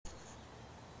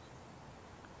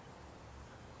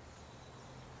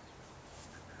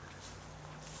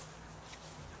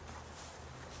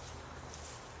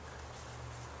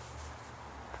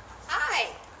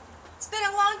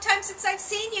time since I've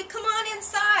seen you. Come on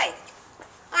inside.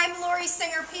 I'm Lori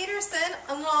Singer-Peterson,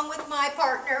 along with my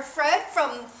partner Fred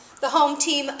from the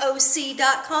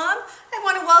HomeTeamOC.com. I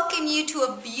want to welcome you to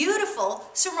a beautiful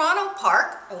Serrano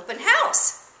Park open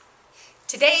house.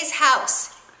 Today's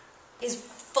house is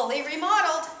fully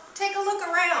remodeled. Take a look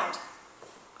around.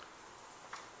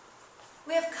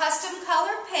 We have custom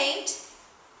color paint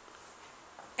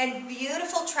and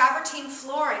beautiful travertine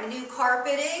flooring, new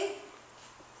carpeting.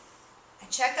 And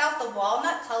check out the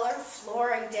walnut color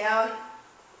flooring down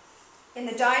in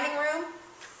the dining room,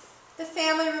 the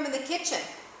family room, and the kitchen.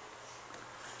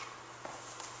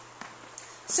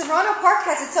 Serrano Park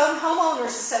has its own homeowners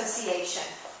association.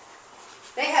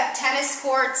 They have tennis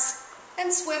courts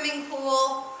and swimming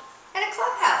pool and a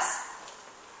clubhouse.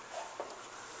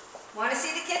 Want to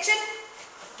see the kitchen?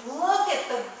 Look at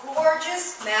the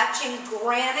gorgeous matching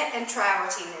granite and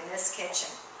travertine in this kitchen.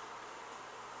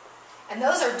 And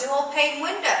those are dual pane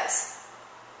windows.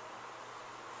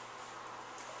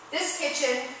 This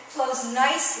kitchen flows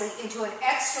nicely into an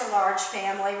extra large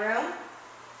family room.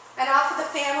 And off of the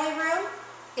family room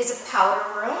is a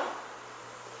powder room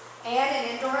and an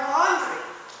indoor laundry.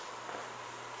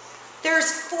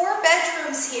 There's 4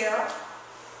 bedrooms here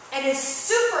and a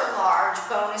super large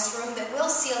bonus room that we'll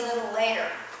see a little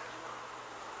later.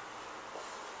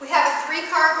 We have a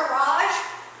 3-car garage,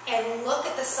 and look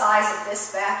at the size of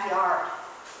this backyard.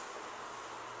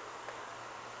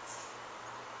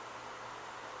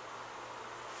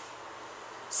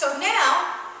 So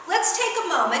now, let's take a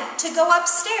moment to go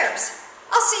upstairs.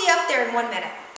 I'll see you up there in 1 minute.